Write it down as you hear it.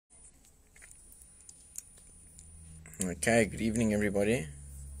Okay, good evening, everybody.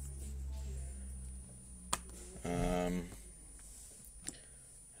 I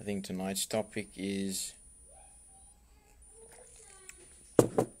think tonight's topic is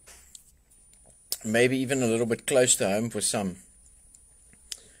maybe even a little bit close to home for some,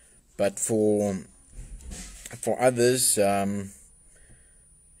 but for others,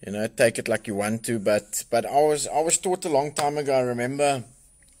 take it like you want to. But I was taught a long time ago. I remember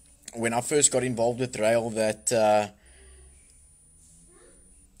when I first got involved with RAEL that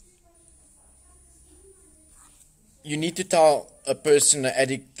you need to tell a person, an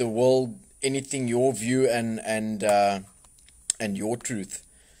addict, the world, anything, your view and your truth.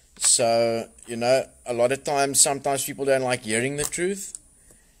 So, a lot of times, sometimes people don't like hearing the truth,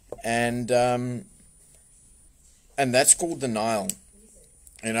 and that's called denial.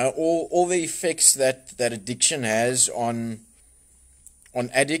 All the effects that addiction has on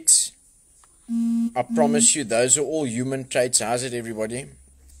addicts, I promise you, those are all human traits. How's it, everybody?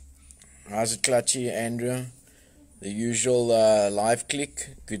 How's it, Clutchy, Andrew? The usual live click.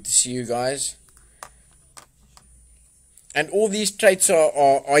 Good to see you guys. And all these traits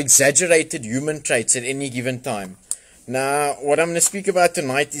are exaggerated human traits at any given time. Now, what I'm going to speak about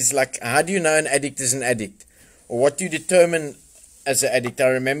tonight is like, how do you know an addict is an addict? Or what do you determine as an addict? I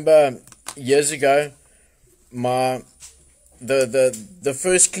remember years ago, the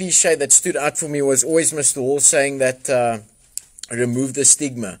first cliche that stood out for me was always Mr. Hall saying that remove the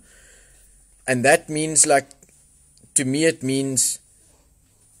stigma. And that means, like, to me it means,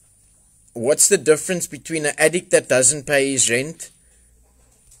 what's the difference between an addict that doesn't pay his rent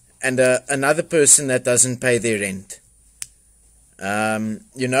and another person that doesn't pay their rent? What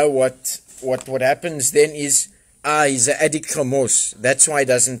happens then is, he's an addict remorse. That's why he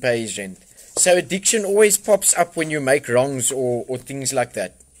doesn't pay his rent. So addiction always pops up when you make wrongs or things like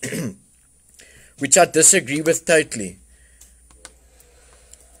that, which I disagree with totally.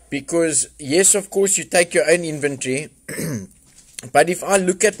 Because yes, of course, you take your own inventory, but if I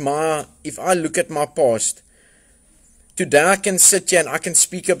look at my past, today I can sit here and I can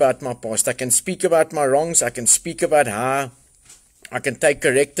speak about my past. I can speak about my wrongs. I can speak about how I can take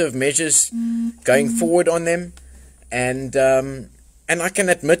corrective measures going forward on them, and I can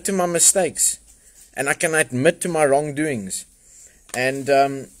admit to my mistakes, and I can admit to my wrongdoings, and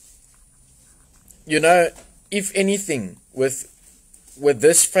if anything, with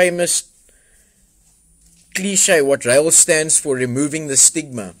this famous cliche, what RAEL stands for, removing the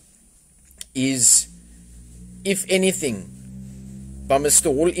stigma, is, if anything, by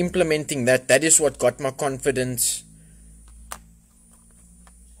Mr. Hall implementing that is what got my confidence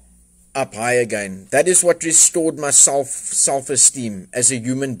up high again. That is what restored my self-esteem as a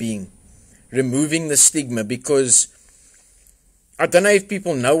human being, removing the stigma. Because I don't know if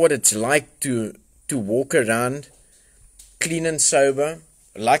people know what it's like to walk around clean and sober.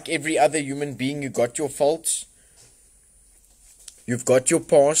 Like every other human being, you got your faults, you've got your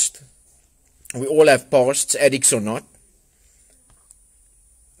past. We all have pasts, addicts or not.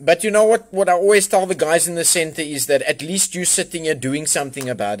 But you know what I always tell the guys in the center is that at least you sitting here doing something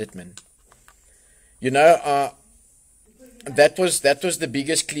about it, man. That was the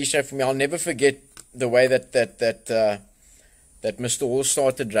biggest cliche for me. I'll never forget the way that Mr. Hall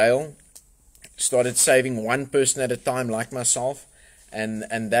started RAEL. Started saving one person at a time, like myself, and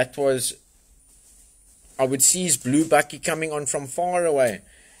that was, I would see his blue bucky coming on from far away,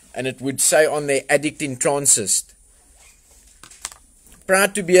 and it would say on there, addict in transit.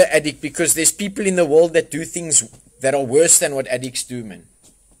 Proud to be an addict, because there's people in the world that do things that are worse than what addicts do, man.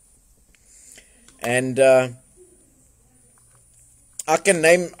 And I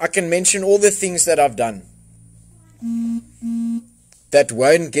can mention all the things that I've done that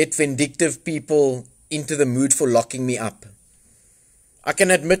won't get vindictive people into the mood for locking me up. I can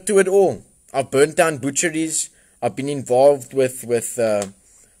admit to it all. I've burnt down butcheries. I've been involved with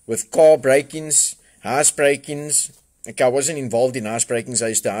car break-ins, house break-ins. Okay, I wasn't involved in house break-ins. I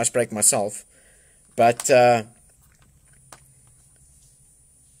used to house break myself. But and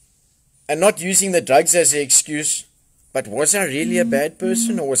not using the drugs as an excuse. But was I really a bad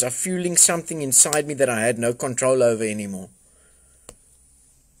person, or was I fueling something inside me that I had no control over anymore?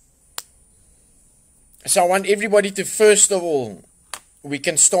 So I want everybody to, first of all, we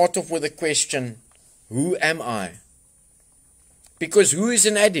can start off with a question, who am I? Because who is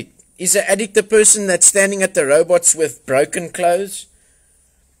an addict? Is an addict a person that's standing at the robots with broken clothes?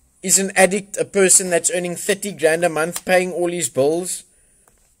 Is an addict a person that's earning 30 grand a month, paying all his bills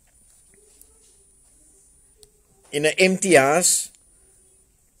in an empty house,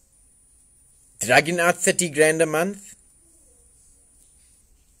 dragging out 30 grand a month?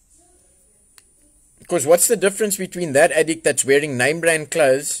 Because what's the difference between that addict that's wearing name brand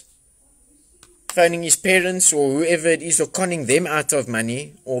clothes, phoning his parents or whoever it is, or conning them out of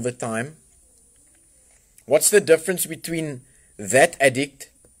money all the time? What's the difference between that addict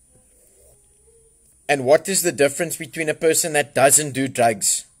and what is the difference between a person that doesn't do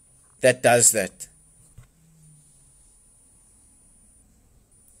drugs, that does that?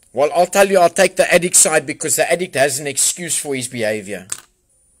 Well, I'll tell you, I'll take the addict side because the addict has an excuse for his behavior.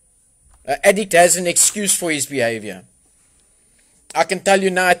 An addict has an excuse for his behavior. I can tell you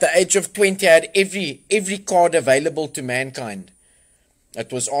now, at the age of 20, I had every card available to mankind.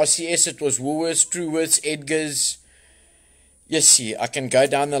 It was RCS, it was Woolworths, Truworths, Edgar's. Yes, see, I can go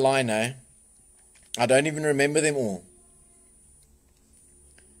down the line now. I don't even remember them all.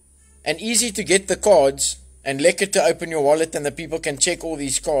 And easy to get the cards, and lekker to open your wallet and the people can check all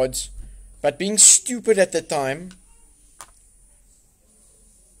these cards. But being stupid at the time,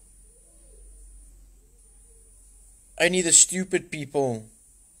 only the stupid people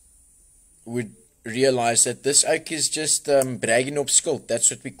would realize that this ook is just bragging op skuld.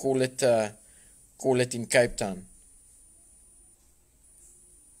 That's what we call it in Cape Town.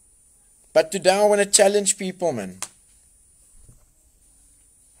 But today I want to challenge people, man.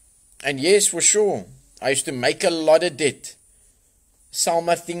 And yes, for sure, I used to make a lot of debt. Sell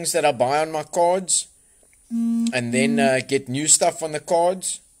my things that I buy on my cards. And then get new stuff on the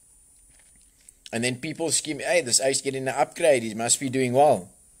cards. And then people scheme, hey, this guy's getting an upgrade. He must be doing well.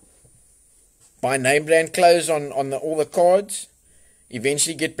 Buy name brand clothes on all the cards.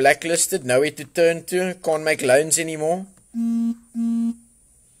 Eventually get blacklisted. Nowhere to turn to. Can't make loans anymore.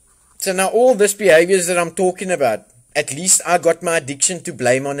 So now all this behaviors that I'm talking about, at least I got my addiction to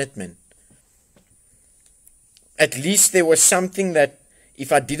blame on it, man. At least there was something that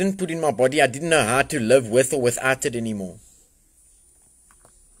if I didn't put in my body, I didn't know how to live with or without it anymore.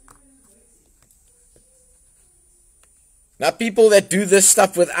 Now people that do this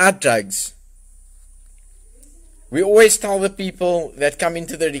stuff without drugs, we always tell the people that come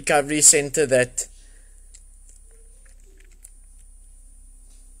into the recovery center that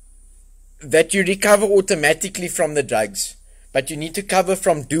you recover automatically from the drugs, but you need to cover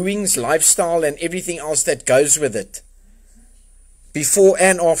from doings, lifestyle, and everything else that goes with it, before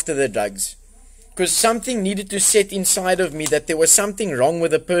and after the drugs. Because something needed to set inside of me that there was something wrong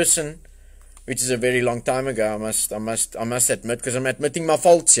with a person, which is a very long time ago, I must admit, because I'm admitting my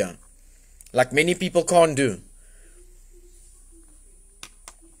faults here, like many people can't do.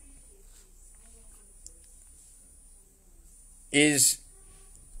 Is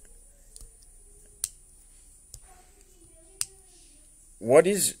what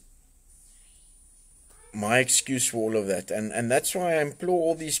is my excuse for all of that? And that's why I implore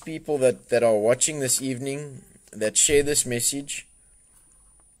all these people that are watching this evening, that share this message.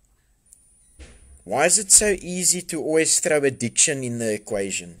 Why is it so easy to always throw addiction in the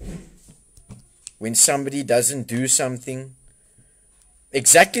equation? When somebody doesn't do something,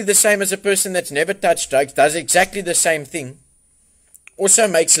 exactly the same as a person that's never touched drugs, does exactly the same thing, also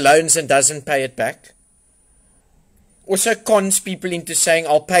makes loans and doesn't pay it back, also cons people into saying,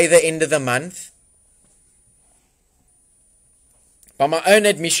 I'll pay the end of the month. By my own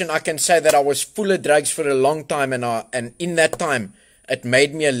admission, I can say that I was full of drugs for a long time, and in that time, it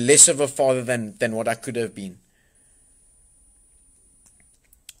made me a less of a father than what I could have been.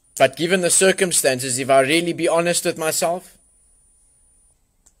 But given the circumstances, if I really be honest with myself,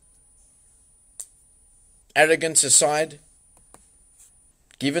 arrogance aside,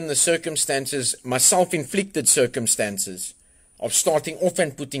 given the circumstances, my self-inflicted circumstances of starting off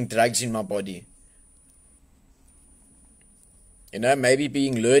and putting drugs in my body, you know, maybe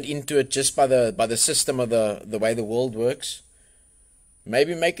being lured into it just by the system of the way the world works,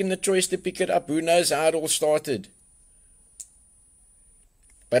 maybe making the choice to pick it up. Who knows how it all started?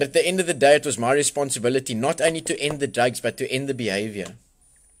 But at the end of the day, it was my responsibility not only to end the drugs, but to end the behavior.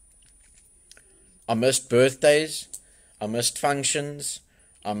 I missed birthdays, I missed functions,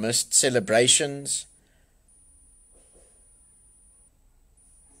 I missed celebrations.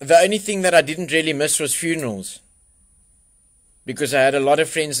 The only thing that I didn't really miss was funerals, because I had a lot of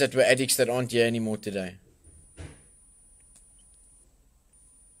friends that were addicts that aren't here anymore today.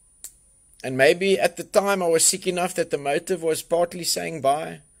 And maybe at the time I was sick enough that the motive was partly saying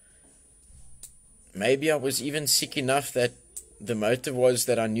bye. Maybe I was even sick enough that the motive was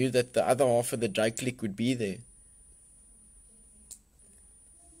that I knew that the other half of the drug clique would be there.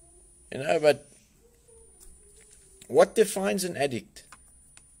 You know, but what defines an addict?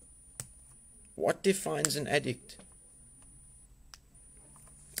 What defines an addict?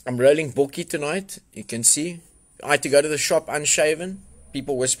 I'm rolling bookie tonight, you can see. I had to go to the shop unshaven.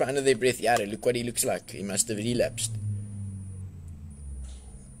 people whisper under their breath, yeah, look what he looks like. He must have relapsed.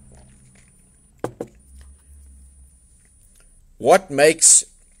 What makes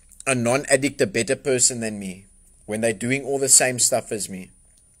a non-addict a better person than me when they're doing all the same stuff as me?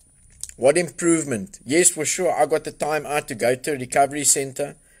 What improvement? Yes, for sure, I got the time out to go to a recovery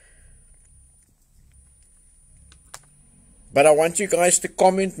center. But I want you guys to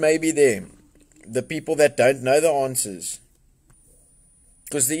comment maybe there, the people that don't know the answers.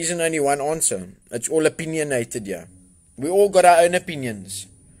 Because there isn't only one answer. It's all opinionated here. We all got our own opinions.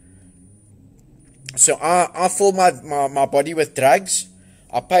 So I fill my body with drugs.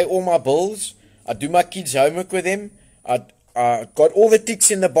 I pay all my bills. I do my kids' homework with them. I got all the ticks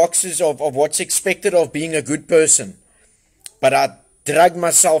in the boxes of what's expected of being a good person. But I drug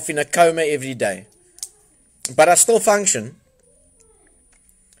myself in a coma every day. But I still function.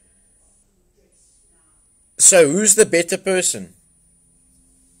 So who's the better person?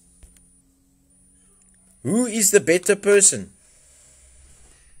 Who is the better person?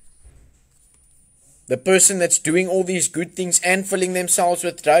 The person that's doing all these good things and filling themselves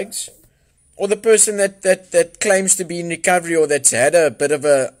with drugs? Or the person that claims to be in recovery or that's had a bit of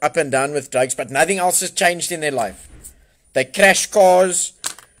a up and down with drugs, but nothing else has changed in their life? They crash cars.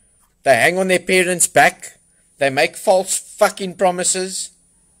 They hang on their parents' back. They make false fucking promises.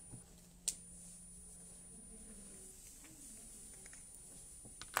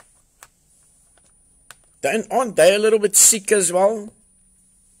 Aren't they a little bit sick as well?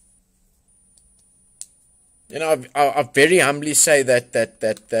 You know, I very humbly say that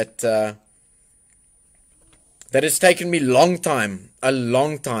it's taken me a long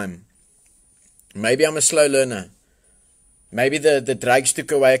time. Maybe I'm a slow learner. Maybe the drugs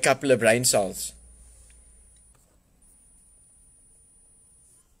took away a couple of brain cells.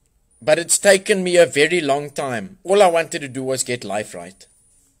 But it's taken me a very long time. All I wanted to do was get life right.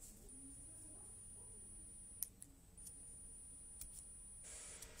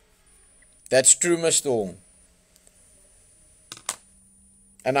 That's true, Mr. All.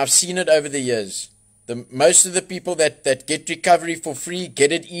 And I've seen it over the years. Most of the people that get recovery for free,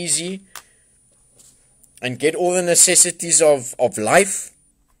 get it easy, and get all the necessities of life.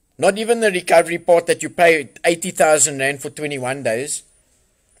 Not even the recovery part that you pay 80,000 Rand for 21 days.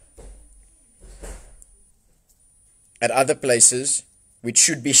 At other places, which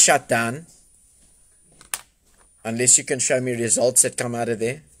should be shut down. Unless you can show me results that come out of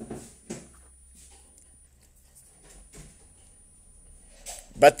there.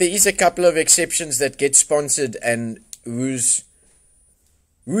 But there is a couple of exceptions that get sponsored, and who's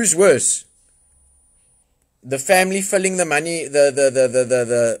worse? The family filling the money,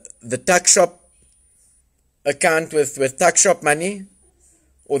 the tuck shop account with tuck shop money,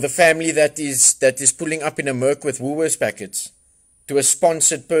 or the family that is pulling up in a Merc with Woolworths packets to a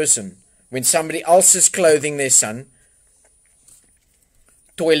sponsored person when somebody else is clothing their son,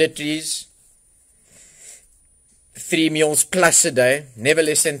 toiletries, 3 meals plus a day, never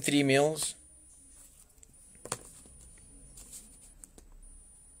less than 3 meals.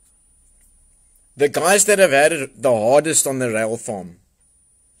 The guys that have had it the hardest on the rail farm.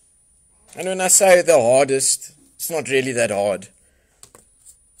 And when I say the hardest, it's not really that hard.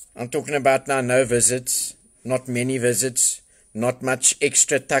 I'm talking about now no visits, not many visits, not much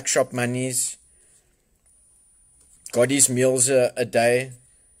extra tuck shop monies. Got his meals a day.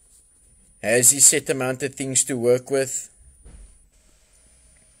 Has his set amount of things to work with.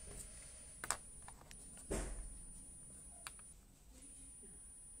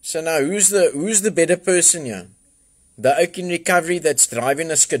 So now, who's the better person here? The oak in recovery that's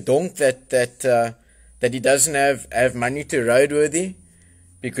driving a skadonk that he doesn't have money to roadworthy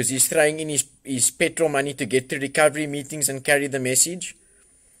because he's throwing in his petrol money to get to recovery meetings and carry the message?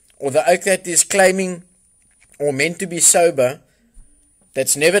 Or the oak that is claiming or meant to be sober,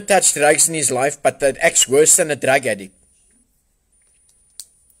 that's never touched drugs in his life, but that acts worse than a drug addict.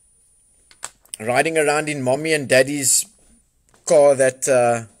 Riding around in mommy and daddy's car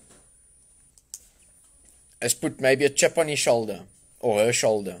that has put maybe a chip on his shoulder, or her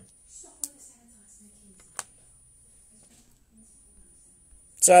shoulder.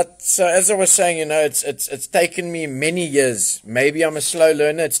 So as I was saying, you know, it's taken me many years. Maybe I'm a slow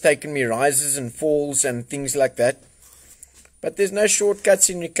learner. It's taken me rises and falls and things like that. But there's no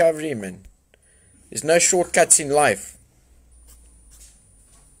shortcuts in recovery, man. There's no shortcuts in life.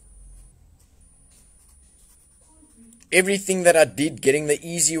 Everything that I did, getting the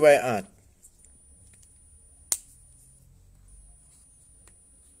easy way out.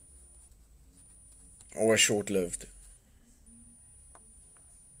 Or was short-lived.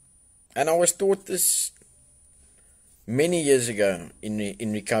 And I was taught this many years ago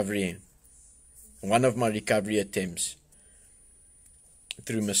in recovery, one of my recovery attempts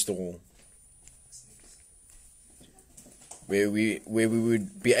through Mr. Hall, where we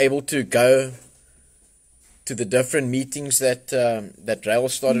would be able to go to the different meetings that that RAEL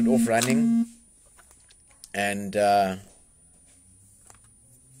started off running, and yeah,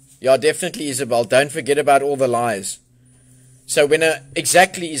 definitely, Isabel, don't forget about all the lies. So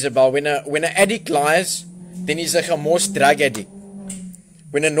exactly, Isabel, when an addict lies, then he's a gemorst drug addict.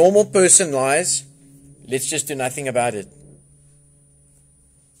 When a normal person lies, let's just do nothing about it.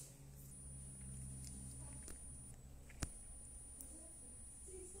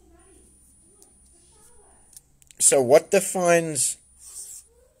 So what defines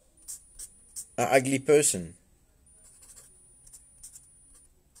an ugly person?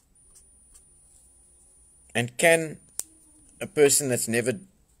 And can a person that's never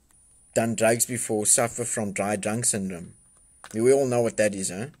done drugs before suffer from dry drunk syndrome? We all know what that is,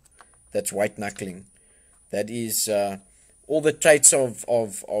 huh? That's white knuckling. That is all the traits of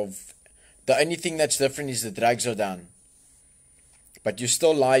the only thing that's different is the drugs are done. But you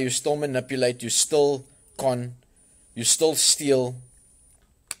still lie, you still manipulate, you still con, you still steal.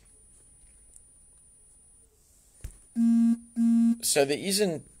 So there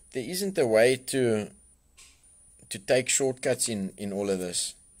isn't a way to take shortcuts in all of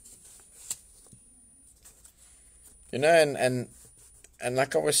this. You know, and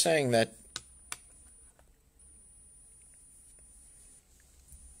like I was saying, that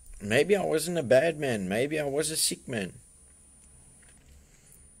maybe I wasn't a bad man, maybe I was a sick man.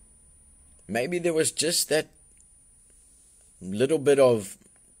 Maybe there was just that little bit of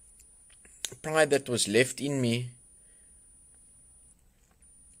pride that was left in me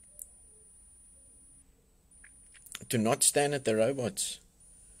to not stand at the robots,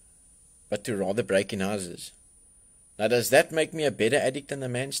 but to rather break in houses. Now, does that make me a better addict than the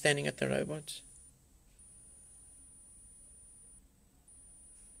man standing at the robots?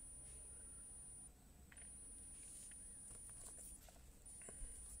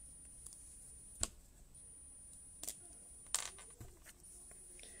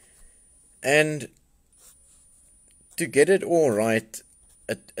 And to get it all right,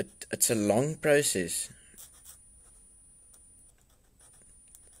 it's a long process.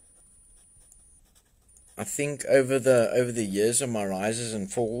 I think over the years of my rises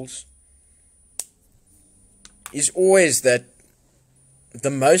and falls is always that the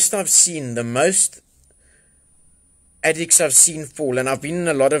most addicts I've seen fall, and I've been in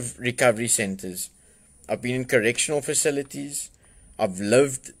a lot of recovery centers. I've been in correctional facilities. I've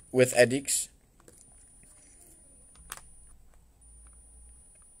lived with addicts.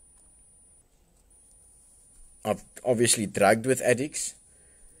 I've obviously drugged with addicts.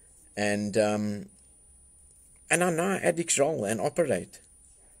 And I know how addicts roll and operate.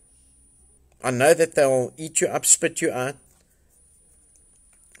 I know that they'll eat you up, spit you out,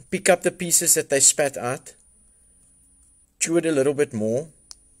 pick up the pieces that they spat out, chew it a little bit more,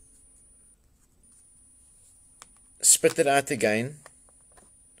 spit it out again,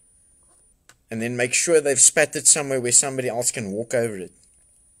 and then make sure they've spat it somewhere where somebody else can walk over it.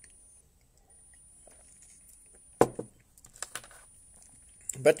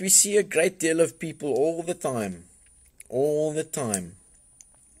 But we see a great deal of people all the time,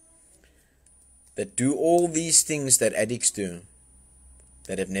 that do all these things that addicts do,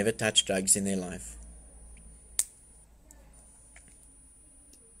 that have never touched drugs in their life.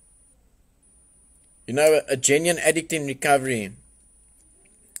 You know, a genuine addict in recovery,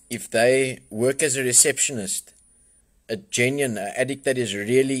 if they work as a receptionist, a genuine addict that is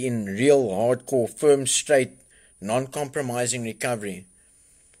really in real hardcore, firm, straight, non-compromising recovery,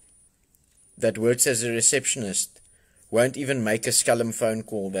 that works as a receptionist, won't even make a scullum phone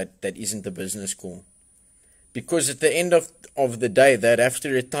call that isn't a business call. Because at the end of the day, they'd have to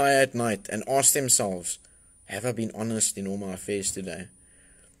retire at night and ask themselves, have I been honest in all my affairs today?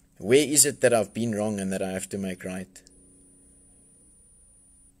 Where is it that I've been wrong and that I have to make right?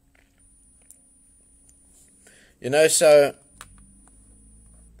 You know, so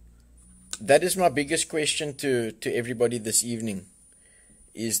that is my biggest question to everybody this evening,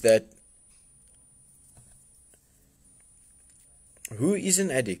 is that who is an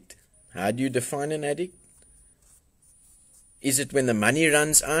addict? How do you define an addict? Is it when the money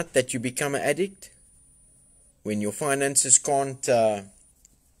runs out that you become an addict? When your finances can't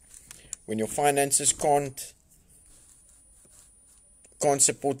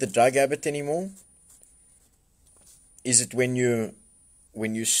support the drug habit anymore? Is it when you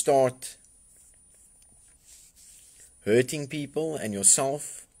start hurting people and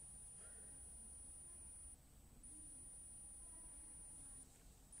yourself?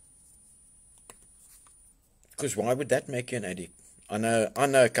 Because why would that make you an addict? I know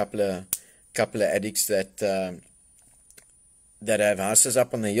a couple of addicts that have houses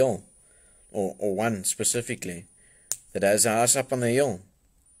up on the hill, or one specifically that has a house up on the hill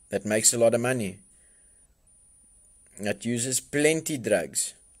that makes a lot of money, that uses plenty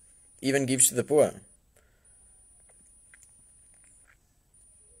drugs, even gives to the poor.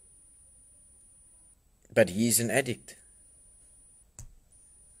 But he's an addict.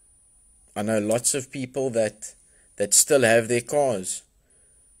 I know lots of people that still have their cars,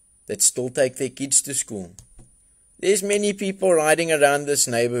 that still take their kids to school. There's many people riding around this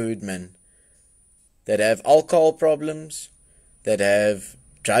neighborhood, man, that have alcohol problems, that have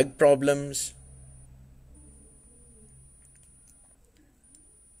drug problems.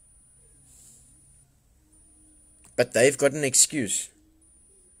 But they've got an excuse.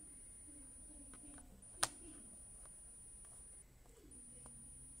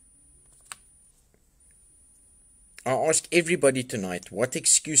 I ask everybody tonight, what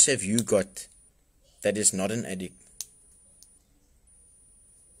excuse have you got that is not an addict?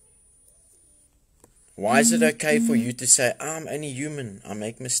 Why is it okay for you to say, I'm only human, I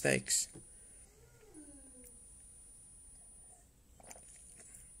make mistakes?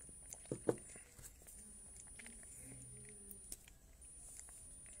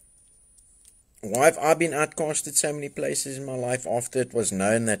 Why have I been outcasted so many places in my life after it was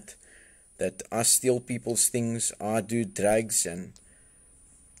known that I steal people's things, I do drugs, and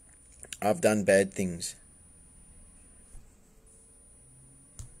I've done bad things?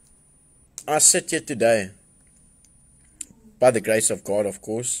 I sit here today, by the grace of God, of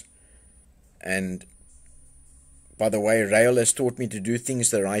course, and by the way RAEL has taught me to do things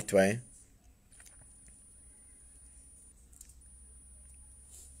the right way.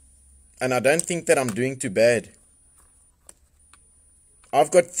 And I don't think that I'm doing too bad. I've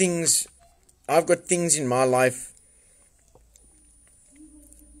got things in my life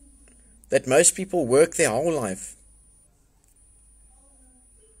that most people work their whole life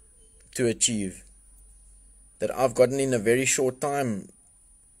to achieve, that I've gotten in a very short time,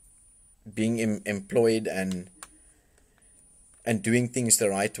 being employed and doing things the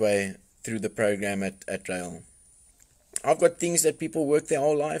right way through the program at RAEL. I've got things that people work their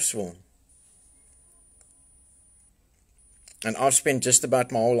whole lives for. And I've spent just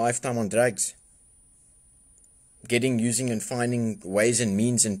about my whole lifetime on drugs. Using and finding ways and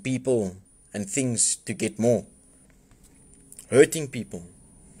means and people and things to get more. Hurting people.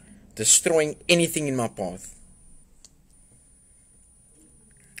 Destroying anything in my path.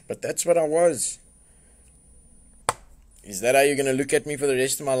 But that's what I was. Is that how you're going to look at me for the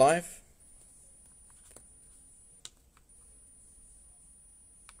rest of my life?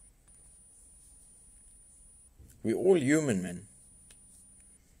 We're all human, man.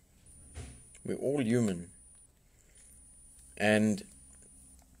 We're all human. And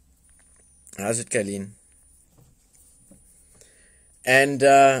how's it, Colleen? And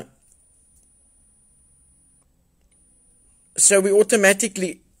so we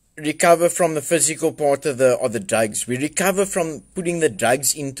automatically recover from the physical part of the drugs. We recover from putting the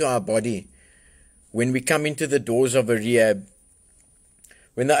drugs into our body when we come into the doors of a rehab.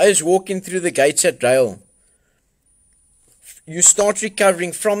 When the O's walk in through the gates at RAEL, you start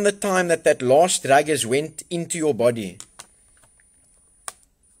recovering from the time that last drug has went into your body.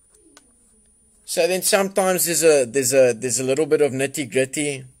 So then sometimes there's a little bit of nitty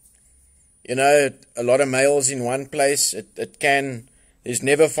gritty. You know, a lot of males in one place. There's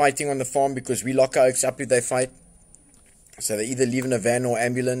never fighting on the farm because we lock our oaks up if they fight. So they either leave in a van or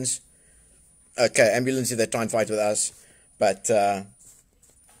ambulance. Okay, ambulance if they try and fight with us. But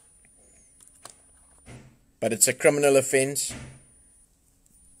it's a criminal offense.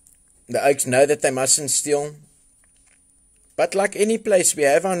 The oaks know that they mustn't steal. But like any place, we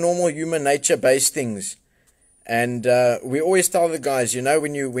have our normal human nature-based things. And we always tell the guys, you know,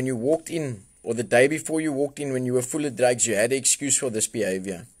 when you walked in, or the day before you walked in, when you were full of drugs, you had an excuse for this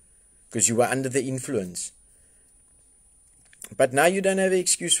behavior. Because you were under the influence. But now you don't have an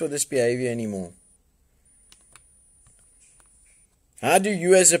excuse for this behavior anymore. How do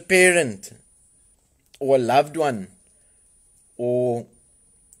you as a parent, or a loved one, or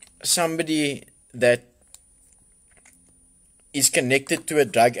somebody that is connected to a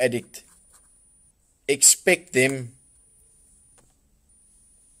drug addict, expect them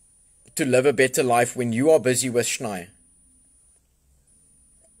to live a better life when you are busy with Schnei?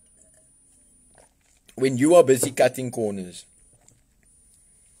 When you are busy cutting corners?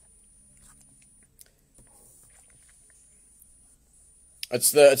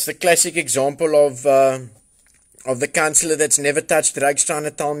 It's the classic example of the counsellor that's never touched drugs trying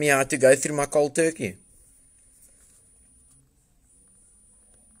to tell me how to go through my cold turkey.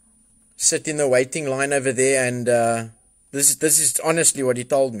 sit in the waiting line over there, and this is honestly what he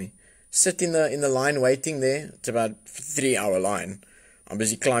told me. Sit in the line waiting there. It's about a 3-hour line. I'm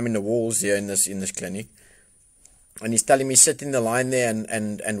busy climbing the walls here in this clinic, and he's telling me sit in the line there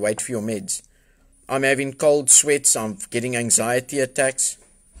and wait for your meds. I'm having cold sweats. I'm getting anxiety attacks.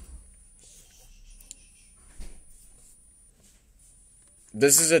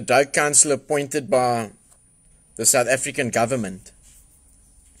 This is a drug counsellor appointed by the South African government.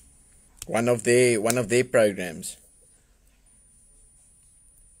 One of their programs.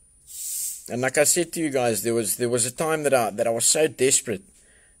 And like I said to you guys, there was a time that I was so desperate,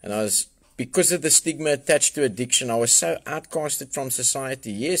 and because of the stigma attached to addiction, I was so outcasted from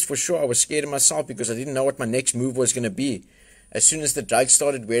society. Yes, for sure, I was scared of myself because I didn't know what my next move was going to be. As soon as the drugs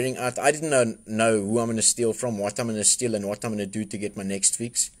started wearing out, I didn't know who I'm going to steal from, what I'm going to steal, and what I'm going to do to get my next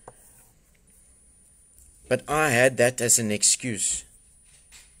fix. But I had that as an excuse.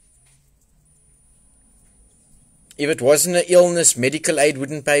 If it wasn't an illness, medical aid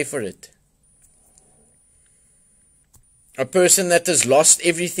wouldn't pay for it. A person that has lost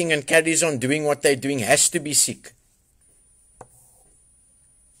everything and carries on doing what they're doing has to be sick.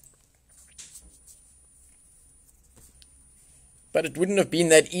 But it wouldn't have been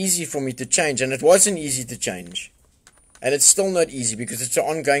that easy for me to change, and it wasn't easy to change. And it's still not easy because it's an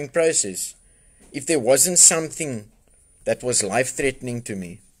ongoing process. If there wasn't something that was life-threatening to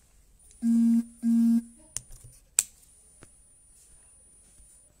me,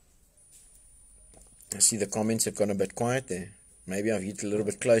 I see the comments have gone a bit quiet there. Maybe I've hit a little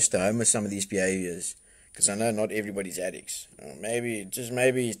bit close to home with some of these behaviors, because I know not everybody's addicts. Or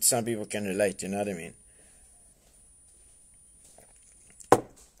maybe some people can relate, you know what I mean?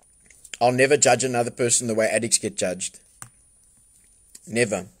 I'll never judge another person the way addicts get judged.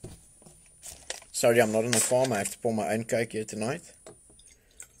 Never. Sorry, I'm not on the farm. I have to pour my own coke here tonight.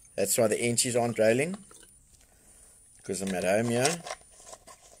 That's why the enchies aren't rolling. Because I'm at home here.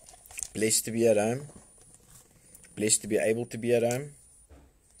 Blessed to be at home. Blessed to be able to be at home.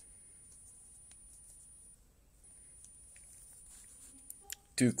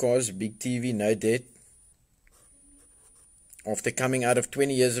 Two cars, big TV, no debt. After coming out of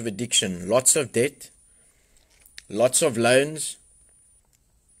 20 years of addiction, lots of debt, lots of loans,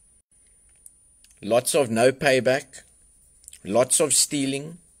 lots of no payback, lots of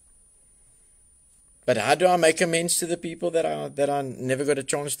stealing. But how do I make amends to the people that I never got a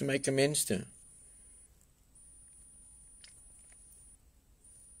chance to make amends to?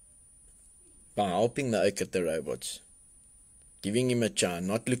 By helping the oak at the robots, giving him a chance,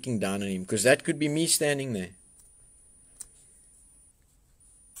 not looking down on him, because that could be me standing there.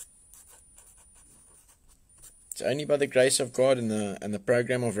 It's only by the grace of God and the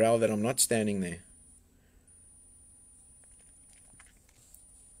program of RAEL that I'm not standing there.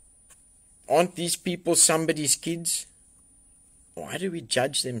 Aren't these people somebody's kids? Why do we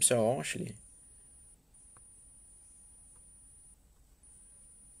judge them so harshly?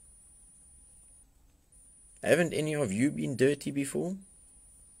 Haven't any of you been dirty before?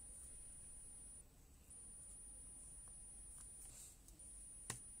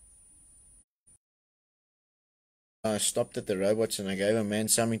 I stopped at the robots and I gave a man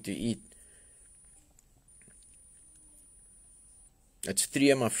something to eat. It's 3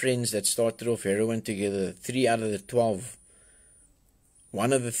 of my friends that started off heroin together. 3 out of the 12.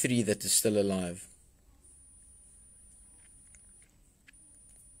 One of the 3 that is still alive.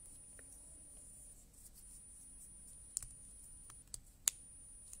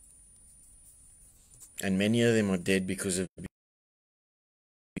 And many of them are dead because of...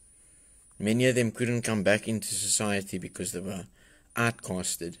 Many of them couldn't come back into society because they were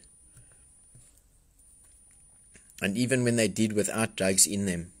outcasted. And even when they did without drugs in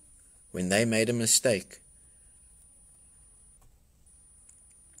them, when they made a mistake,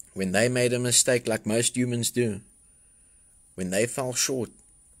 like most humans do, when they fell short,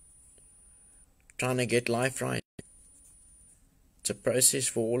 trying to get life right, it's a process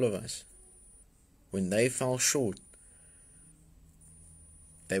for all of us. When they fell short,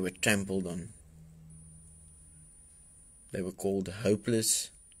 they were trampled on. They were called hopeless.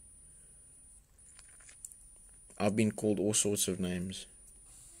 I've been called all sorts of names.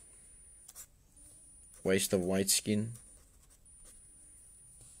 Waste of white skin.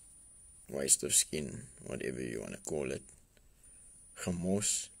 Waste of skin, whatever you want to call it.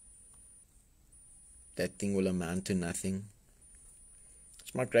 Gemos. That thing will amount to nothing.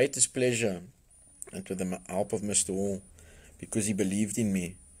 It's my greatest pleasure, and with the help of Mr. Hall, because he believed in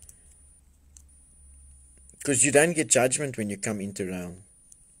me. Because you don't get judgment when you come into RAEL.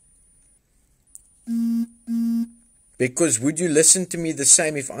 Because would you listen to me the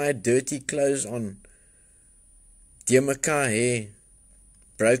same if I had dirty clothes on? Dear Maka hair,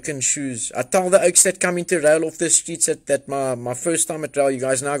 broken shoes. I tell the oaks that come into RAEL off the streets that my first time at RAEL, you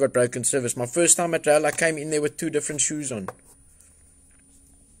guys now got broken service. My first time at RAEL, I came in there with 2 different shoes on.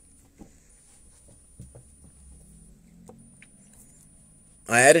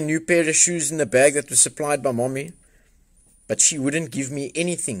 I had a new pair of shoes in the bag that was supplied by mommy, but she wouldn't give me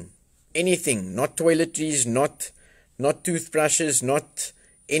anything. Anything. Not toiletries, not toothbrushes, not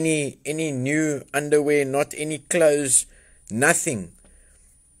any new underwear, not any clothes, nothing.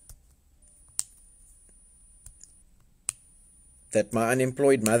 That my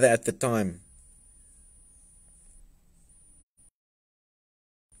unemployed mother at the time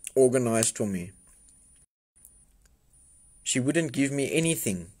organized for me. She wouldn't give me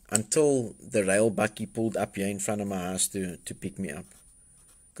anything until the rail bucky pulled up here in front of my house to pick me up.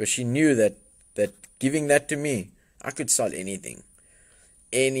 Because she knew that giving that to me, I could sell anything.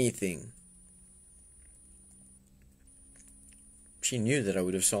 Anything. She knew that I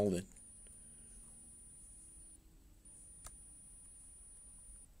would have sold it.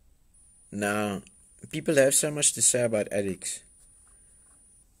 Now, people have so much to say about addicts.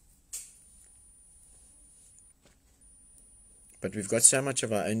 But we've got so much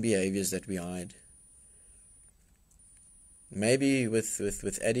of our own behaviors that we hide. Maybe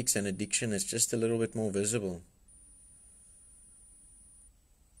with addicts and addiction, it's just a little bit more visible.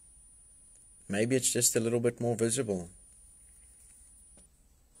 Maybe it's just a little bit more visible.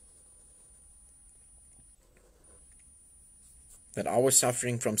 That I was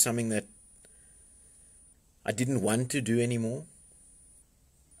suffering from something that I didn't want to do anymore.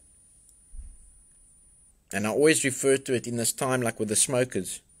 And I always refer to it in this time like with the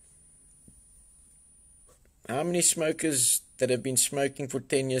smokers. How many smokers that have been smoking for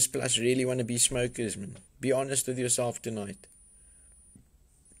 10 years plus really want to be smokers, man? Be honest with yourself tonight.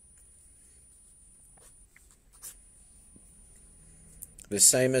 The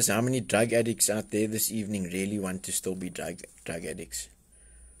same as how many drug addicts out there this evening really want to still be drug addicts.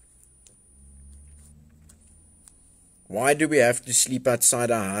 Why do we have to sleep outside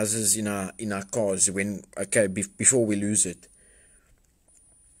our houses in our cars before we lose it?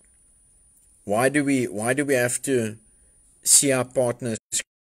 Why do we have to see our partners?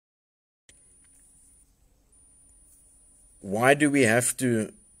 Why do we have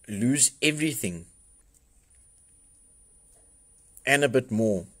to lose everything and a bit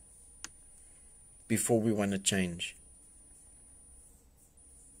more before we want to change?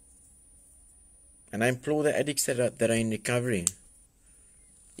 And I implore the addicts that are in recovery.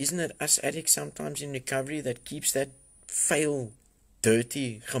 Isn't it us addicts sometimes in recovery that keeps that fail,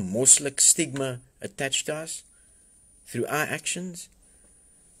 dirty, gemoslik stigma attached to us through our actions?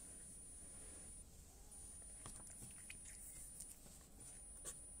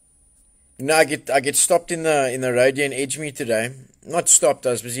 You know, I get stopped in the road here in Edgemere today. Not stopped,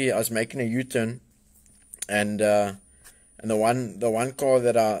 I was busy. I was making a U-turn, and the one car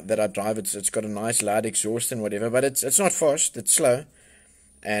that I drive, it's got a nice loud exhaust and whatever, but it's not fast, it's slow.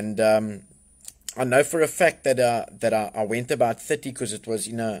 And I know for a fact that I went about 30 because it was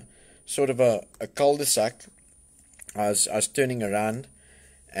in a sort of a cul-de-sac. I was turning around,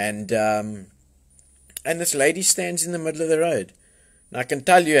 and this lady stands in the middle of the road. Now I can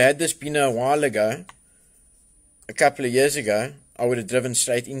tell you, had this been a while ago, a couple of years ago, I would have driven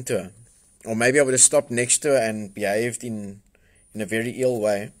straight into her. Or maybe I would have stopped next to her and behaved in a very ill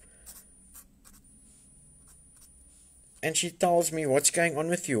way. And she tells me, "What's going on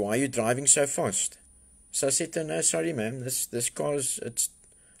with you? Why are you driving so fast?" So I said to her, "No, sorry ma'am, this car's,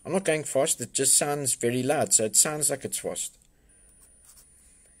 I'm not going fast, it just sounds very loud, so it sounds like it's fast."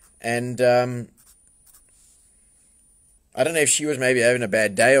 And I don't know if she was maybe having a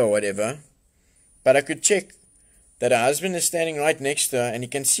bad day or whatever, but I could check that her husband is standing right next to her, and he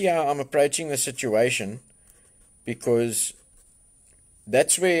can see how I'm approaching the situation, because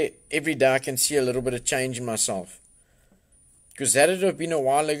that's where every day I can see a little bit of change in myself. Because had it have been a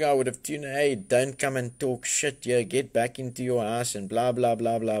while ago, I would have tuned, "Hey, don't come and talk shit here, get back into your house," and blah, blah,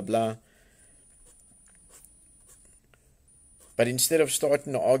 blah, blah, blah. But instead of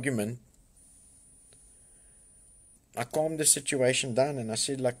starting an argument, I calmed the situation down and I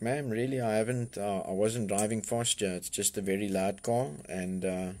said, like, "Ma'am, really, I wasn't driving fast here. It's just a very loud car, and,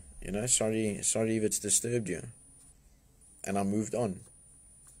 sorry if it's disturbed you." And I moved on.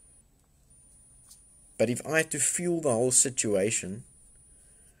 But if I had to fuel the whole situation,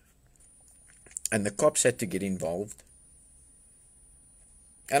 and the cops had to get involved,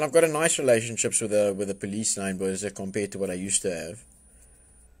 and I've got a nice relationships with the police now in Boise compared to what I used to have,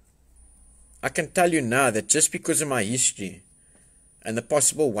 I can tell you now that just because of my history and the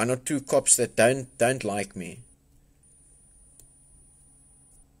possible 1 or 2 cops that don't like me,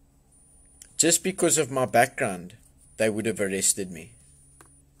 just because of my background, they would have arrested me.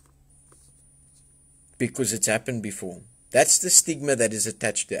 Because it's happened before. That's the stigma that is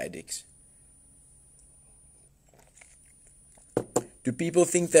attached to addicts. Do people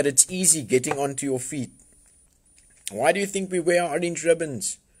think that it's easy getting onto your feet? Why do you think we wear orange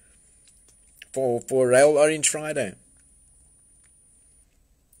ribbons for RAEL Orange Friday?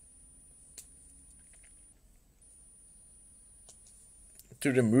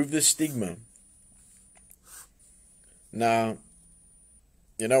 To remove the stigma. Now,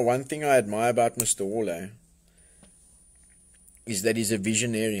 you know, one thing I admire about Mr. Waller is that he's a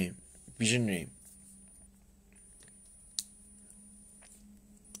visionary.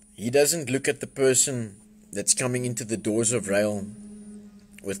 He doesn't look at the person that's coming into the doors of RAEL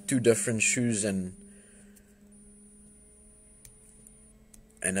with 2 different shoes and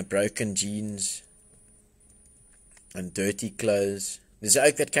a broken jeans and dirty clothes. There's an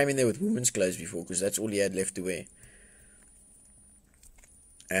oak that came in there with women's clothes before because that's all he had left to wear.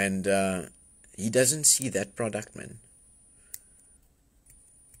 And he doesn't see that product, man.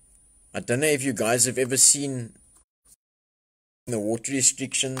 I don't know if you guys have ever seen the water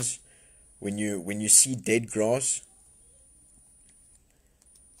restrictions when you see dead grass.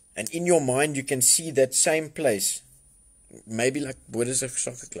 And in your mind you can see that same place. Maybe like, what is a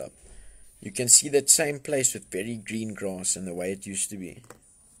soccer club? You can see that same place with very green grass and the way it used to be.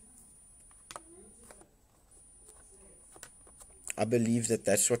 I believe that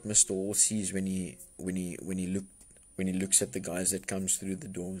that's what Mr. Hall sees when he looks at the guys that comes through the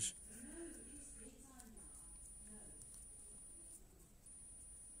doors.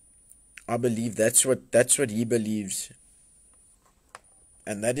 I believe that's what he believes.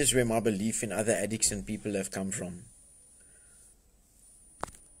 And that is where my belief in other addicts and people have come from.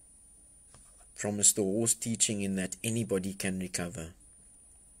 From Mr. Hall's teaching in that anybody can recover.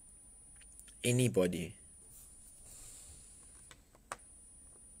 Anybody.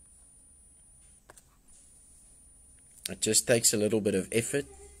 It just takes a little bit of effort,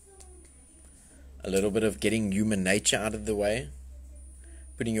 a little bit of getting human nature out of the way,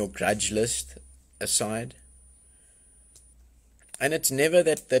 putting your grudge list aside. And it's never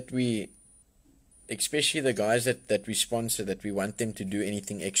that we, especially the guys that we sponsor, that we want them to do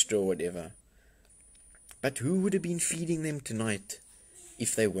anything extra or whatever. But who would have been feeding them tonight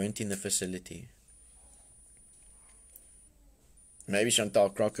if they weren't in the facility? Maybe Chantal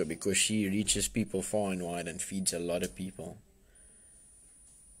Crocker, because she reaches people far and wide and feeds a lot of people.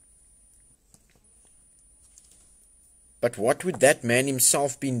 But what would that man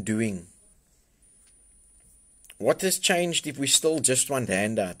himself been doing? What has changed if we still just want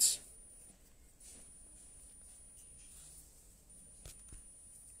handouts?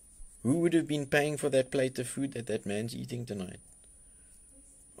 Who would have been paying for that plate of food that man's eating tonight?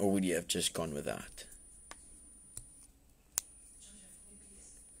 Or would he have just gone without?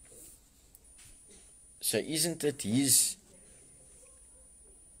 So isn't it his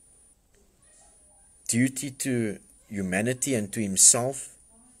duty to humanity and to himself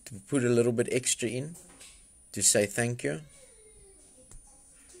to put a little bit extra in, to say thank you?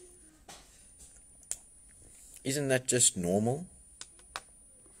 Isn't that just normal?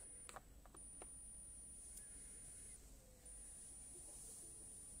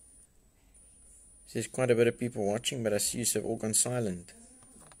 There's quite a bit of people watching, but I see you have all gone silent.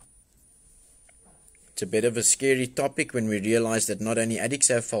 It's a bit of a scary topic when we realize that not only addicts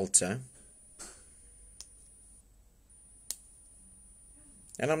have faults, huh?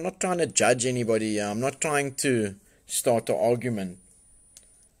 And I'm not trying to judge anybody here. I'm not trying to start an argument.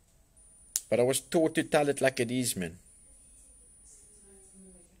 But I was taught to tell it like it is, man.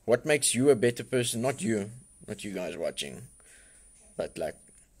 What makes you a better person? Not you guys watching. But like,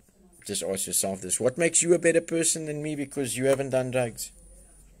 just ask yourself this. What makes you a better person than me because you haven't done drugs?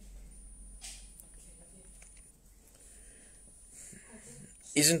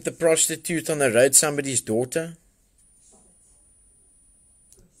 Isn't the prostitute on the road somebody's daughter?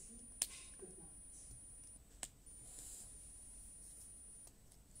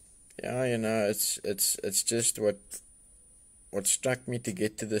 Yeah, you know, it's just what struck me to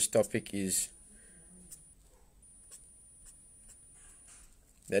get to this topic is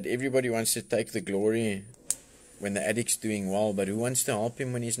that everybody wants to take the glory when the addict's doing well, but who wants to help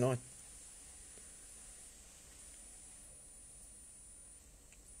him when he's not?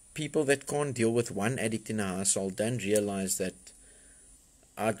 People that can't deal with one addict in a household don't realize that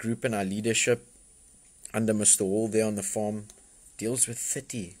our group and our leadership under Mr. Hall there on the farm deals with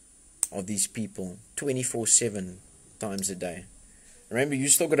 30. of these people 24/7 times a day. Remember, you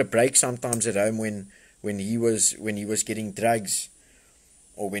still got a break sometimes at home when he was getting drugs,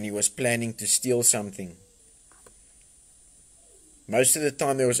 or when he was planning to steal something. Most of the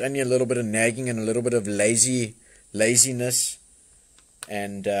time there was only a little bit of nagging and a little bit of laziness,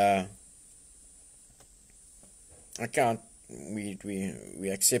 and we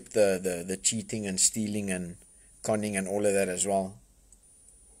accept the cheating and stealing and conning and all of that as well.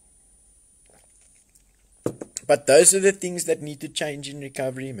 But those are the things that need to change in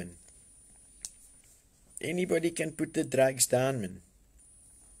recovery, man. Anybody can put the drugs down, man.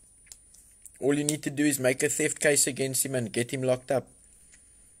 All you need to do is make a theft case against him and get him locked up.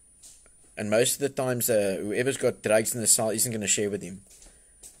 And most of the times, whoever's got drugs in the cell isn't going to share with him,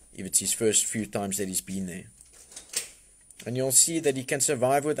 if it's his first few times that he's been there. And you'll see that he can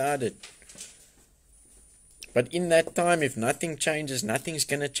survive without it. But in that time, if nothing changes, nothing's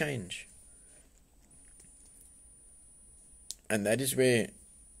going to change. And that is where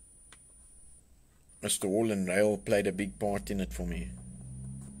Mr. Hall and RAEL played a big part in it for me.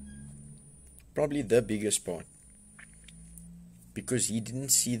 Probably the biggest part. Because he didn't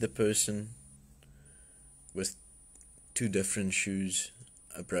see the person with two different shoes,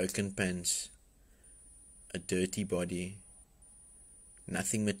 a broken pants, a dirty body,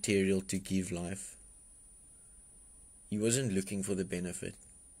 nothing material to give life. He wasn't looking for the benefit.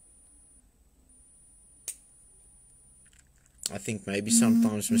 I think maybe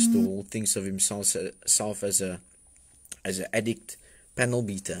sometimes Mr. Hall thinks of himself as an addict panel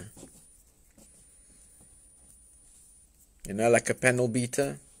beater. You know, like a panel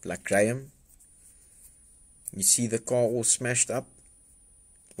beater, like Graham. You see the car all smashed up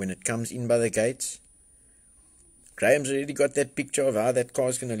when it comes in by the gates. Graham's already got that picture of how that car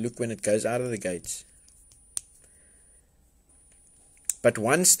is going to look when it goes out of the gates. But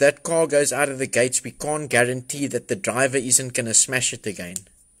once that car goes out of the gates, we can't guarantee that the driver isn't going to smash it again.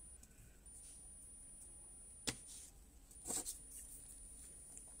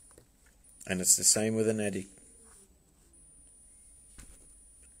 And it's the same with an addict.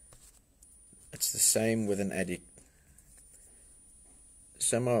 It's the same with an addict.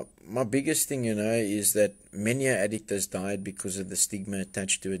 So my biggest thing, is that many an addict has died because of the stigma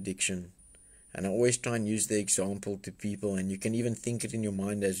attached to addiction. And I always try and use the example to people, and you can even think it in your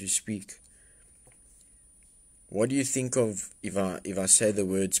mind as you speak. What do you think of if I say the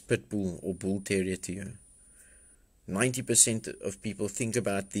words pit bull or bull terrier to you? 90% of people think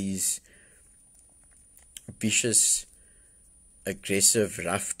about these vicious, aggressive,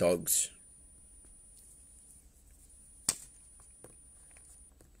 rough dogs.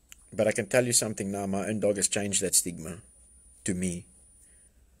 But I can tell you something now, my own dog has changed that stigma to me.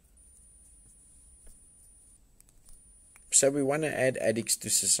 So we want to add addicts to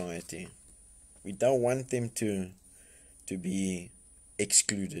society. We don't want them to be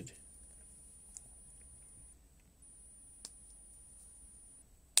excluded.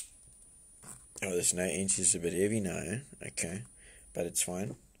 Oh, this 9 inch is a bit heavy now, eh? Okay, but it's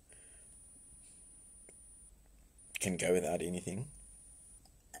fine. Can go without anything.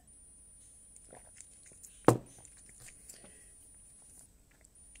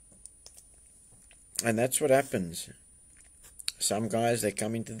 And that's what happens. Some guys, they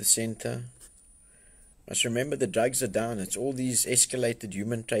come into the center. Must remember the drugs are down. It's all these escalated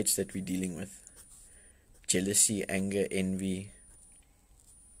human traits that we're dealing with. Jealousy, anger, envy.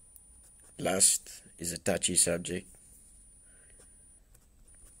 Lust is a touchy subject.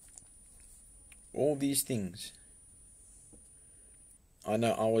 All these things. I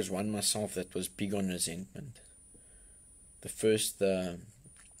know I was one myself that was big on resentment. The first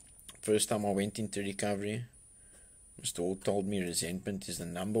time I went into recovery, Mr. Hall told me resentment is the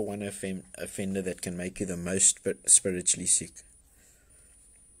number one offender that can make you the most spiritually sick.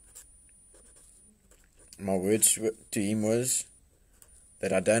 My words to him was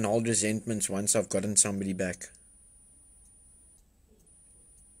that I don't hold resentments once I've gotten somebody back.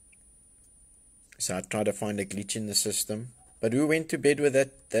 So I try to find a glitch in the system. But who went to bed with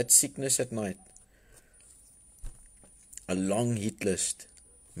that sickness at night? A long hit list,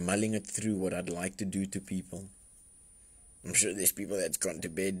 mulling it through what I'd like to do to people. I'm sure there's people that's gone to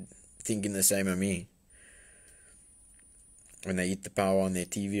bed thinking the same of me. When they hit the power on their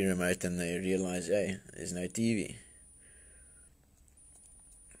TV remote and they realize, hey, there's no TV.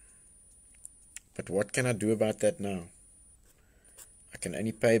 But what can I do about that now? I can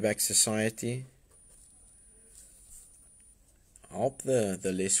only pay back society, help the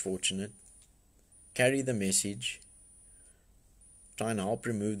less fortunate, carry the message, try and help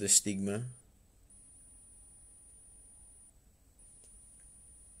remove the stigma.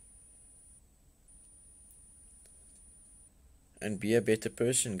 and be a better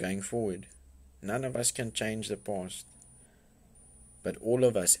person going forward. None of us can change the past. But all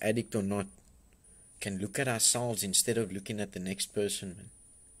of us, addict or not, can look at ourselves instead of looking at the next person, man.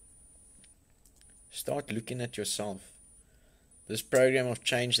 Start looking at yourself. This program of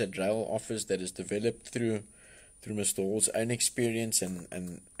change that RAEL offers, that is developed through Mr. Hall's own experience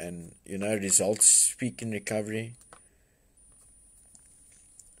and results speak in recovery.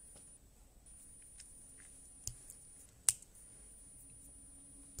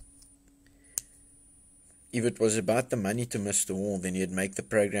 If it was about the money to Mr. Hall, then he'd make the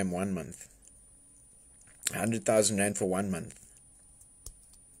program 1 month. 100,000 Rand for 1 month.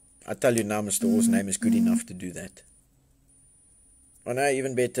 I tell you now, Mr. Hall's name is good enough to do that. Or no,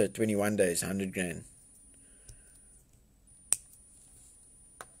 even better, 21 days, 100 grand.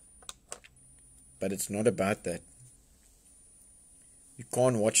 But it's not about that. You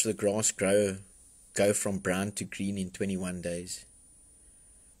can't watch the grass go from brown to green in 21 days.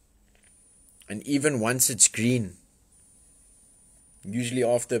 And even once it's green, usually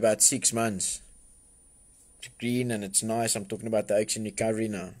after about 6 months, it's green and it's nice. I'm talking about the oaks in recovery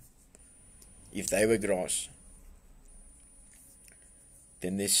now. If they were grass,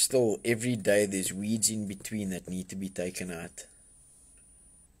 then there's still, every day there's weeds in between that need to be taken out.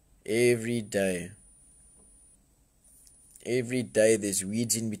 Every day. Every day there's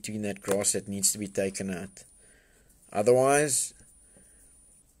weeds in between that grass that needs to be taken out. Otherwise,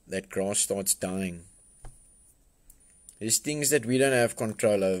 that grass starts dying. There's things that we don't have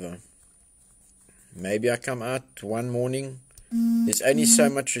control over. Maybe I come out one morning, there's only so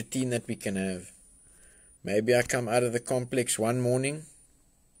much routine that we can have. Maybe I come out of the complex one morning,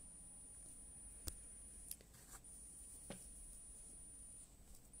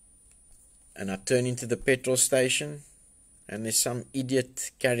 and I turn into the petrol station, and there's some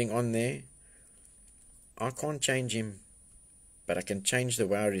idiot carrying on there. I can't change him, but I can change the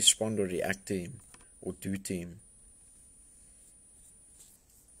way I respond or react to him, or do to him.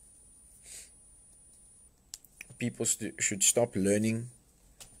 People should stop learning,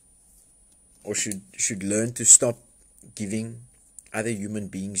 or should learn to stop giving other human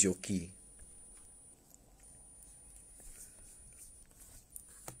beings your key.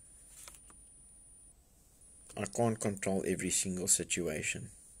 I can't control every single situation.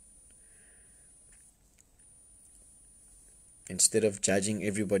 Instead of judging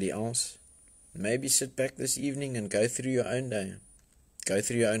everybody else, maybe sit back this evening and go through your own day. Go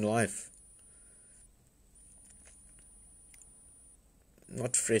through your own life.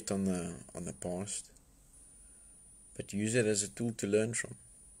 Not fret on the past, but use it as a tool to learn from.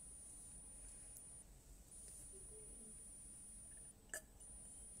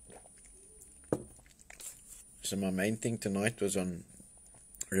 So my main thing tonight was on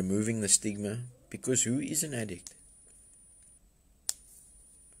removing the stigma, because who is an addict?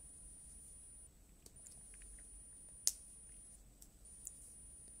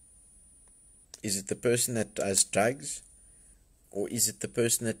 Is it the person that does drugs? Or is it the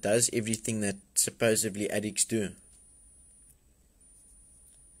person that does everything that supposedly addicts do?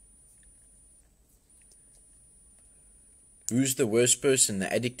 Who's the worst person?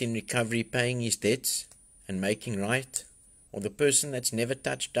 The addict in recovery paying his debts and making right? Or the person that's never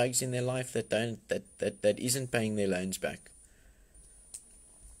touched drugs in their life that isn't paying their loans back?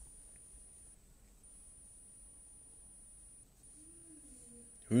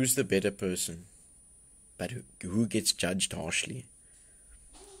 Who's the better person? But who gets judged harshly?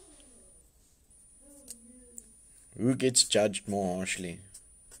 Who gets judged more harshly?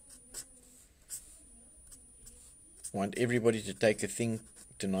 I want everybody to take a think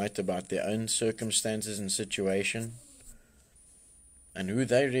tonight about their own circumstances and situation and who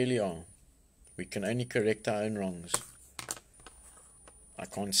they really are. We can only correct our own wrongs. I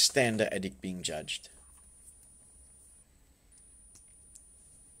can't stand an addict being judged.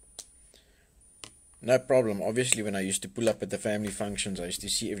 No problem. Obviously, when I used to pull up at the family functions, I used to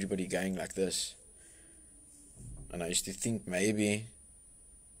see everybody going like this. And I used to think maybe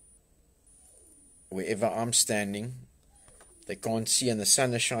wherever I'm standing, they can't see and the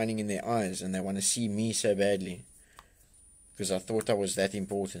sun is shining in their eyes and they want to see me so badly. Because I thought I was that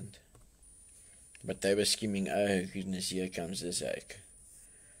important. But they were skimming, oh goodness, here comes this oak.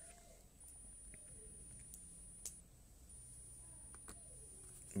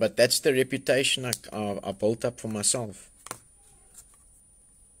 But that's the reputation I built up for myself.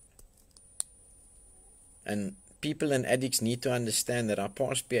 And people and addicts need to understand that our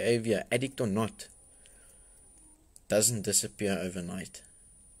past behavior, addict or not, doesn't disappear overnight.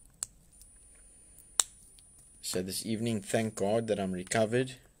 So this evening, thank God that I'm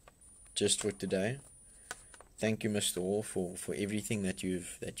recovered just for today. thank you, Mr. Hall, for everything that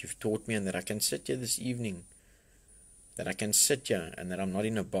you've taught me, and that I can sit here this evening, that I can sit here, and that I'm not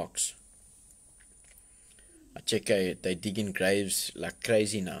in a box. I check they dig in graves like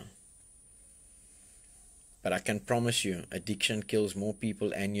crazy now. But I can promise you, addiction kills more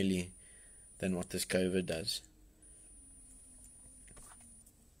people annually than what this COVID does.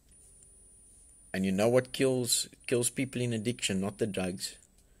 And you know what kills people in addiction? Not the drugs.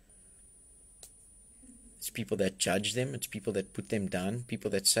 It's people that judge them. It's people that put them down.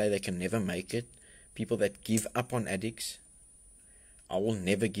 People that say they can never make it. People that give up on addicts. I will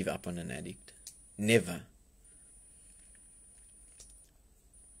never give up on an addict. Never.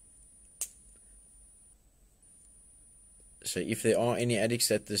 So if there are any addicts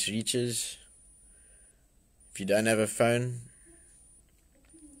that this reaches, if you don't have a phone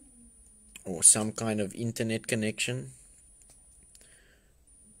or some kind of internet connection,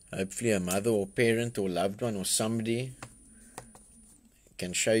 hopefully a mother or parent or loved one or somebody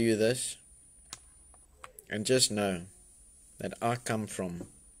can show you this. And just know that I come from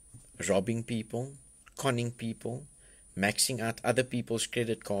robbing people, conning people, maxing out other people's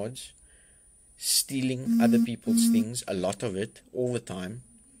credit cards, stealing other people's things, a lot of it, all the time,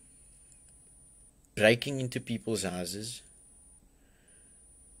 breaking into people's houses,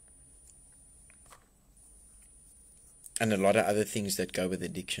 and a lot of other things that go with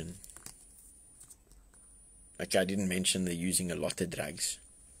addiction. Like I didn't mention they're using a lot of drugs.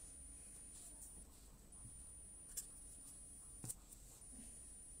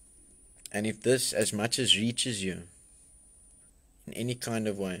 And if this as much as reaches you in any kind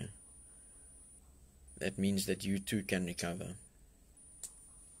of way, that means that you too can recover.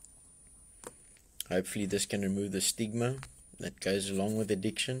 Hopefully this can remove the stigma that goes along with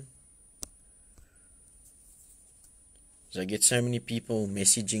addiction. So I get so many people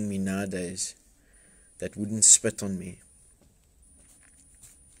messaging me nowadays that wouldn't spit on me.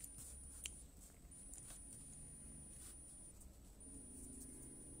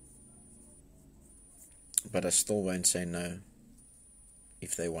 But I still won't say no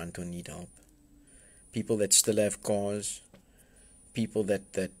if they want or need help. People that still have cars, people that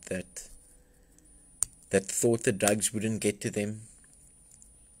thought the drugs wouldn't get to them.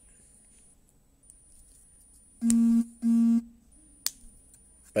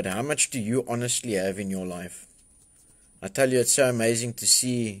 But how much do you honestly have in your life? I tell you, it's so amazing to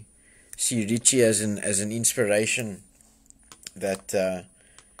see Richie as an inspiration. That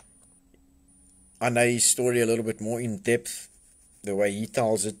I know his story a little bit more in depth, the way he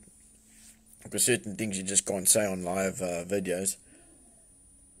tells it. Because certain things you just can't say on live videos.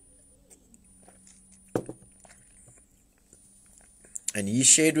 And he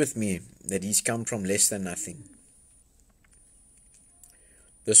shared with me that he's come from less than nothing.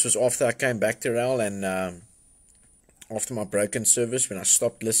 This was after I came back to RAEL, and after my broken service, when I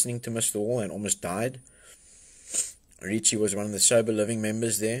stopped listening to Mr. Hall and almost died. Richie was one of the sober living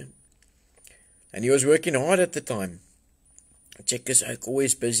members there. And he was working hard at the time. Check this out,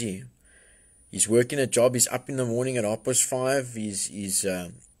 always busy. He's working a job. He's up in the morning at 5:30. He's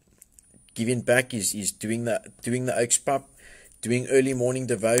giving back. He's doing the Oaks Pub, doing early morning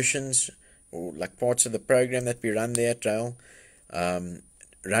devotions, or like parts of the program that we run there at RAEL.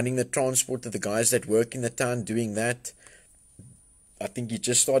 Running the transport of the guys that work in the town, doing that. I think he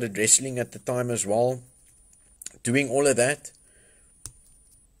just started wrestling at the time as well. Doing all of that.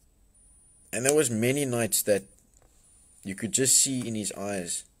 And there was many nights that you could just see in his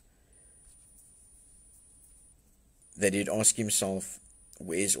eyes that he'd ask himself,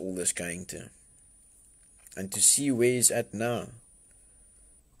 where's all this going to? And to see where he's at now,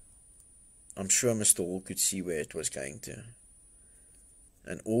 I'm sure Mr. Hall could see where it was going to.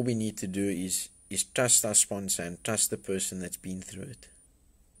 And all we need to do is trust our sponsor and trust the person that's been through it.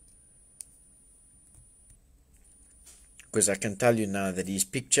 Because I can tell you now that his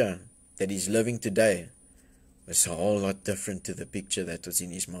picture that he's living today was a whole lot different to the picture that was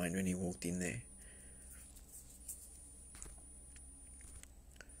in his mind when he walked in there.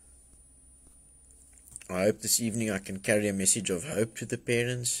 I hope this evening I can carry a message of hope to the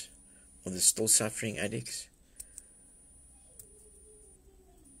parents of the still suffering addicts.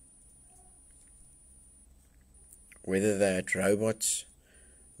 Whether they're at robots,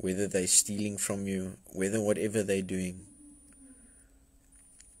 whether they're stealing from you, whether whatever they're doing,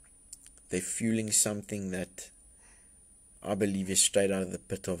 they're fueling something that I believe is straight out of the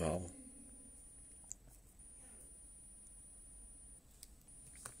pit of hell.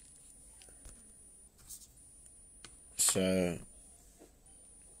 So,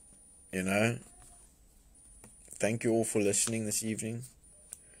 thank you all for listening this evening.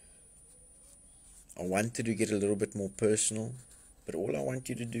 I wanted to get a little bit more personal, but all I want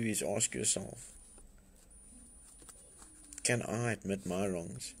you to do is ask yourself, can I admit my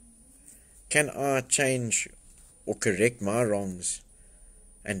wrongs? Can I change or correct my wrongs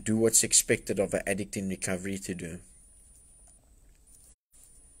and do what's expected of an addict in recovery to do?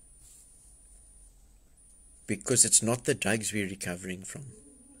 Because it's not the drugs we're recovering from.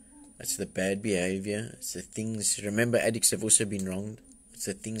 It's the bad behavior. It's the things. Remember, addicts have also been wronged. It's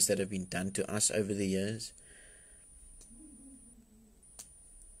the things that have been done to us over the years.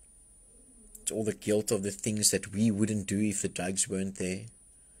 It's all the guilt of the things that we wouldn't do if the drugs weren't there.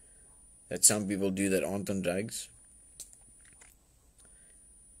 That some people do that aren't on drugs.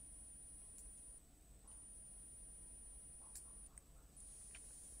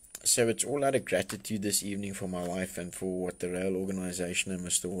 So it's all out of gratitude this evening for my life and for what the RAEL organization and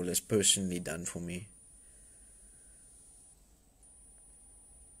Mr. Hall has personally done for me.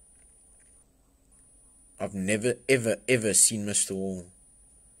 I've never, ever, ever seen Mr. Hall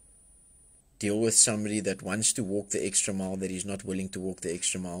deal with somebody that wants to walk the extra mile that he's not willing to walk the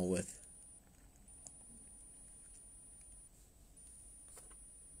extra mile with.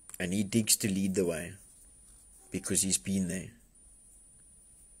 And he digs to lead the way because he's been there.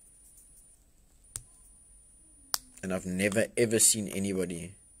 And I've never ever seen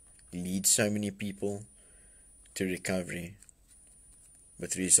anybody lead so many people to recovery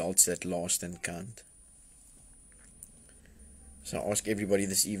with results that last and count. So I ask everybody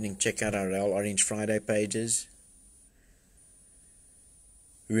this evening, check out our RAEL Orange Friday pages.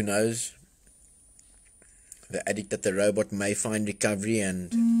 Who knows? The addict at the robot may find recovery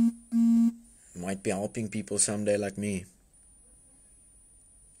and might be helping people someday like me.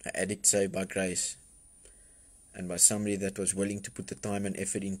 An addict saved by grace. And by somebody that was willing to put the time and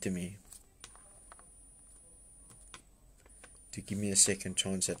effort into me to give me a second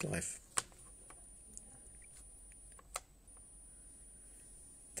chance at life.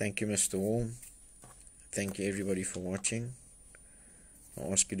 Thank you, Mr. Hall. Thank you, everybody, for watching.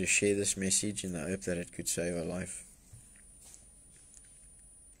 I ask you to share this message in the hope that it could save a life.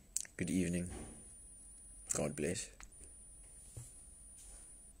 Good evening. God bless.